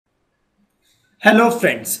Hello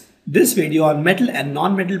friends, this video on metal and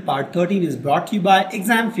non-metal part 13 is brought to you by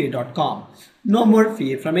examfear.com. No more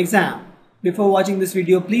fear from exam. Before watching this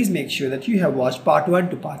video, please make sure that you have watched part 1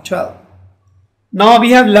 to part 12. Now we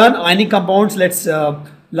have learned ionic compounds. Let's learn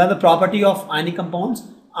the property of ionic compounds.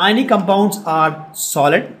 Ionic compounds are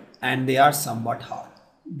solid and they are somewhat hard.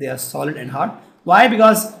 They are solid and hard. Why?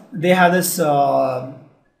 Because they have this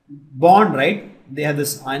bond, right? They have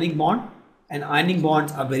this ionic bond, and ionic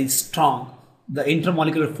bonds are very strong. The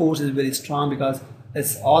intermolecular force is very strong because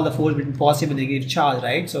it's all the force between positive and negative charge,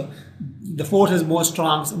 right? So the force is more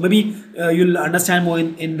strong. So maybe you'll understand more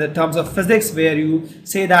in the terms of physics, where you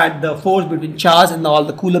say that the force between charge and all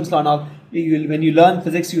the Coulomb's law and all. When you learn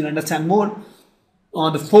physics, you'll understand more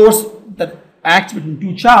on the force that acts between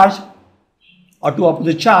two charge or two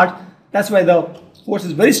opposite charge. That's why the force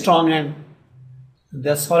is very strong and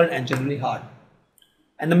they're solid and generally hard.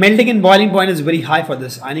 And the melting and boiling point is very high for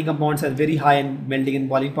this. Ionic compounds are very high in melting and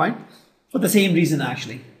boiling point for the same reason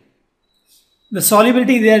actually. The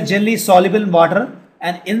solubility, they are generally soluble in water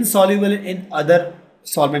and insoluble in other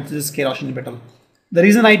solvents, such as kerosene and petrol. The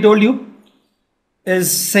reason I told you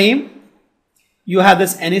is same. You have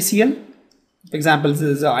this NaCl. For example, this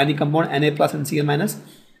is an ionic compound, Na plus and Cl minus.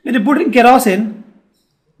 When you put in kerosene,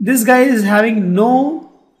 this guy is having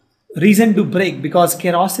no reason to break because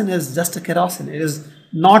kerosene is just a kerosene. It is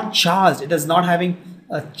not charged. It is not having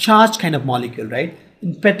a charged kind of molecule, right?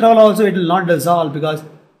 In petrol also it will not dissolve, because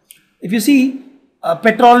if you see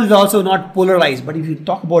petrol is also not polarized. But if you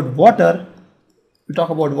talk about water,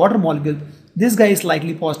 molecule, this guy is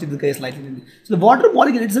slightly positive, this guy is slightly negative. So the water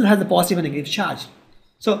molecule itself has a positive and negative charge.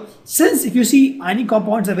 So since if you see ionic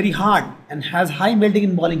compounds are very hard and has high melting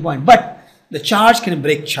and boiling point, but the charge can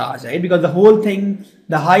break charge, right? Because the whole thing,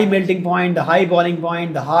 the high melting point, the high boiling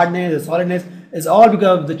point, the hardness, the solidness is all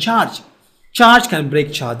because of the charge. Charge can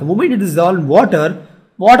break charge. The moment it is dissolved in water,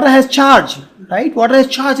 water has charge, right? Water has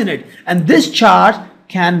charge in it. And this charge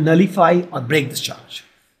can nullify or break this charge.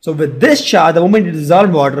 So with this charge, the moment it is dissolved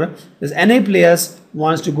in water, this Na plus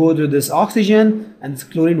wants to go through this oxygen and this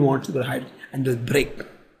chlorine wants to go to hydrogen and will break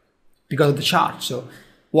because of the charge. So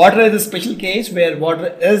water is a special case where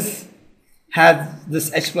water has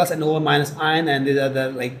this H plus and O minus ion, and these are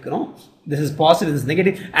the this is positive, this is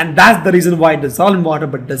negative, and that's the reason why it dissolves in water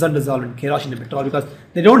but doesn't dissolve in kerosene and petrol, because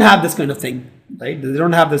they don't have this kind of thing, right? They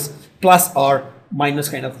don't have this plus or minus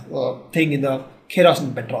kind of thing in the kerosene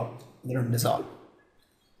and petrol. They don't dissolve.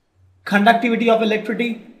 Conductivity of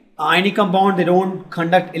electricity. Ionic compound, they don't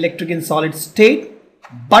conduct electric in solid state,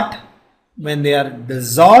 but when they are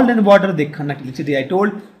dissolved in water, they conduct electricity. I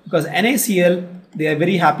told, because NaCl, they are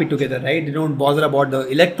very happy together, right? They don't bother about the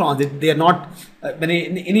electrons. They are not, when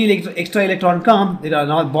any extra electron comes, they are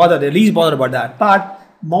not bothered. They're least bothered about that. But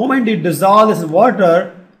moment it dissolves in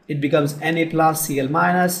water, it becomes Na plus Cl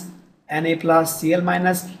minus, Na plus Cl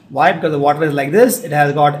minus. Why? Because the water is like this. It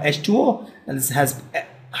has got H2O and this has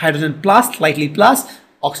hydrogen plus, slightly plus,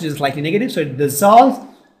 oxygen slightly negative. So it dissolves.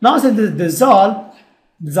 Now since it dissolves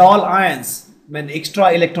ions, when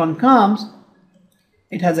extra electron comes,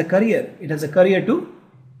 it has a carrier. It has a carrier to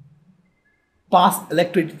pass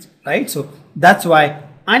electricity, right? So that's why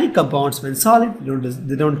ionic compounds, when solid,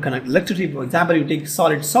 they don't conduct electricity. For example, you take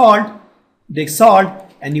salt,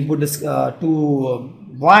 and you put this two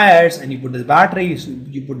wires, and you put this battery, so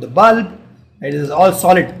you put the bulb, right? It is all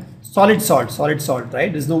solid salt,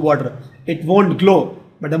 right? There's no water. It won't glow.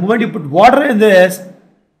 But the moment you put water in this,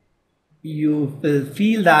 you will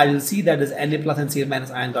feel that, you'll see that this Na plus and Cl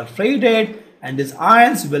minus ion got freighted, and these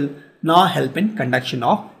ions will now help in conduction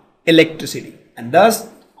of electricity. And thus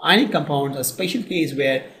ionic compounds are a special case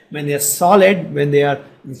where when they are solid, when they are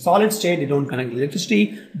in solid state, they don't conduct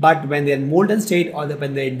electricity, but when they are in molten state or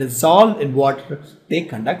when they dissolve in water, they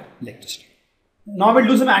conduct electricity. Now we'll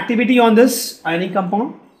do some activity on this ionic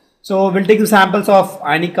compound. So we'll take the samples of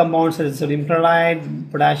ionic compounds such as sodium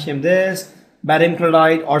chloride, potassium this, barium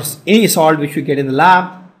chloride, or any salt which we get in the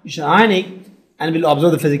lab, which is ionic, and we'll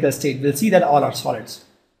observe the physical state. We'll see that all are solids.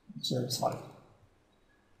 So solid.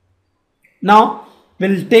 Now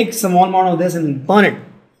we'll take some small amount of this and burn it.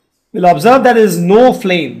 We'll observe that there is no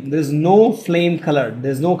flame. There is no flame color. There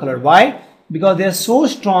is no color. Why? Because they are so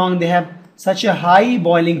strong. They have such a high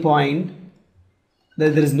boiling point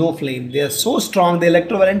that there is no flame. They are so strong. The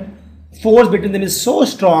electrovalent force between them is so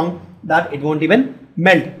strong that it won't even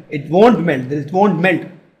melt. It won't melt. It won't melt.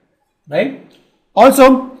 Right?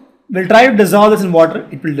 Also, we'll try to dissolve this in water.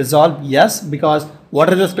 It will dissolve, yes, because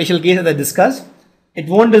water is a special case as I discussed. It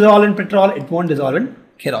won't dissolve in petrol. It won't dissolve in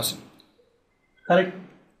kerosene. Correct?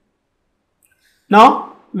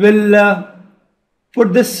 Now we'll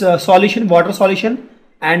put this solution, water solution,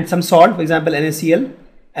 and some salt, for example NaCl,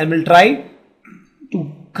 and we'll try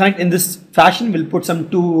to connect in this fashion. We'll put some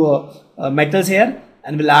two metals here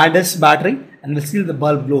and we'll add this battery and we'll see the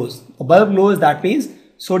bulb glows. The bulb glows, that means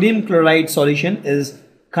sodium chloride solution is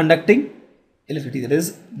conducting electricity.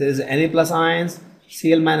 There is Na plus ions,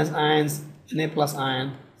 Cl minus ions, Na plus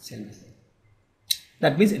ion, Cl minus ion.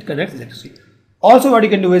 That means it conducts electricity. Also what you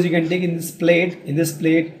can do is you can take in this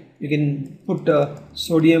plate you can put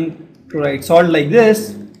sodium chloride salt like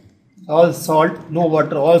this, all salt, no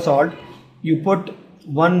water, all salt. You put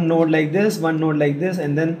one node like this, one node like this,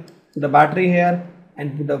 and then put a battery here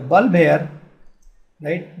and put a bulb here,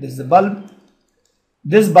 right? This is the bulb.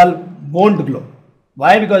 This bulb won't glow.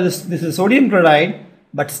 Why? Because this is sodium chloride,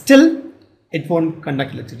 but still it won't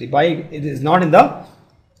conduct electricity. Why? It is not in the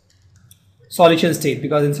solution state,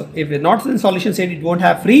 because if it's not in solution state, it won't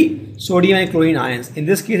have free sodium and chlorine ions. In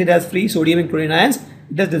this case, it has free sodium and chlorine ions.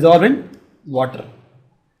 It does dissolve in water.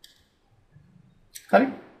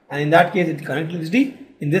 Correct? And in that case, it conducts electricity.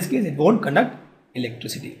 In this case, it won't conduct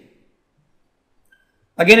electricity.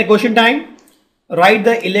 Again, a question time. Write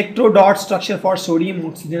the electrodot structure for sodium,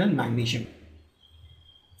 oxygen, and magnesium.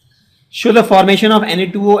 Show the formation of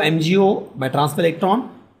Na2O, MgO by transfer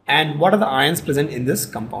electron, and what are the ions present in this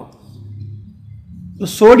compound. So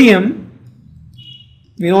sodium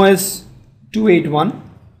we know is 281.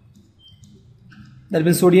 That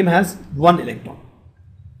means sodium has 1 electron.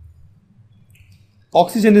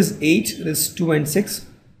 Oxygen is 8, that is 2 and 6.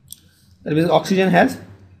 That means oxygen has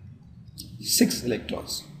 6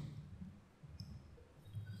 electrons.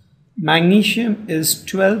 Magnesium is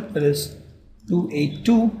 12, that is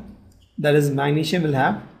 282. That is magnesium will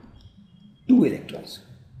have 2 electrons.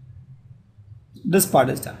 This part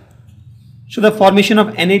is done. So the formation of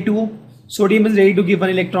Na2, sodium is ready to give 1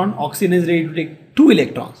 electron, oxygen is ready to take 2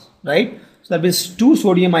 electrons, right? So that means 2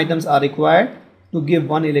 sodium atoms are required to give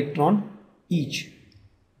 1 electron each.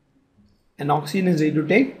 And oxygen is ready to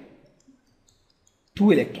take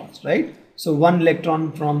 2 electrons, right? So 1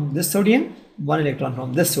 electron from this sodium, 1 electron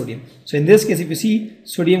from this sodium. So in this case, if you see,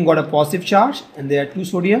 sodium got a positive charge and there are 2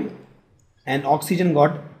 sodium, and oxygen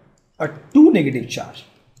got a 2 negative charge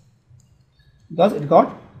because it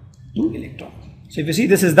got 2 electrons. So if you see,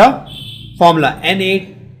 this is the formula,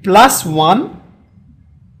 Na plus 1,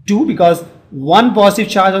 2, because 1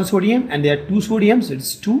 positive charge on sodium and there are 2 sodium, so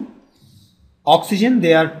it's 2. Oxygen,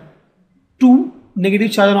 there are 2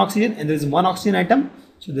 negative charge on oxygen and there is 1 oxygen atom,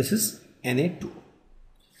 so this is Na2.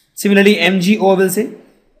 Similarly, MgO will say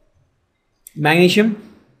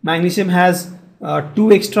magnesium has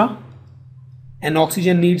 2 extra and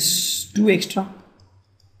oxygen needs 2 extra,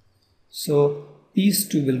 so these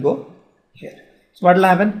 2 will go here. So what will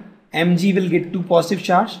happen? Mg will get 2 positive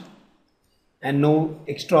charge and no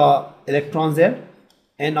extra electrons there,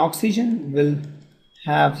 and oxygen will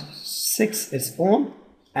have 6 its own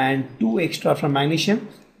and 2 extra from magnesium.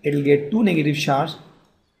 It will get 2 negative charge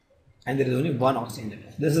and there is only 1 oxygen.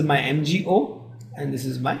 This is my MgO and this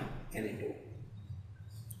is my Na2.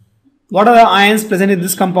 What are the ions present in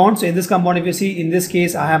this compound? So in this compound, if you see, in this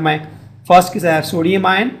case I have my first case, I have sodium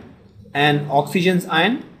ion and oxygen's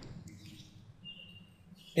ion.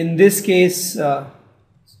 In this case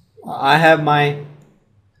I have my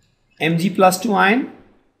Mg plus 2 ion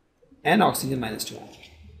and oxygen minus 2 ion.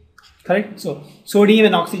 Correct? So sodium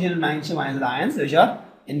and oxygen and magnesium ions are the ions which are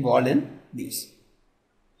involved in these.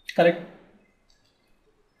 Correct?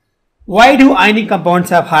 Why do ionic compounds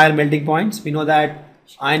have higher melting points? We know that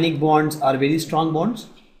ionic bonds are very strong bonds,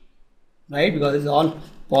 right? Because it's all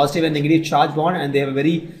positive and negative charge bond and they have a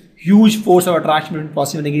very huge force of attraction between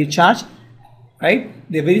positive and negative charge,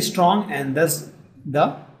 right? They're very strong and thus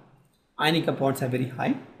the ionic compounds have very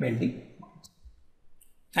high melting points.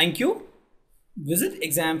 Thank you. Visit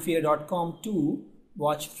examfear.com to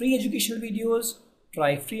watch free educational videos,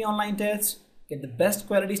 try free online tests, get the best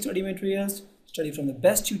quality study materials, study from the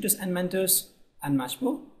best tutors and mentors, and much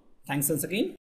more. Thanks once again.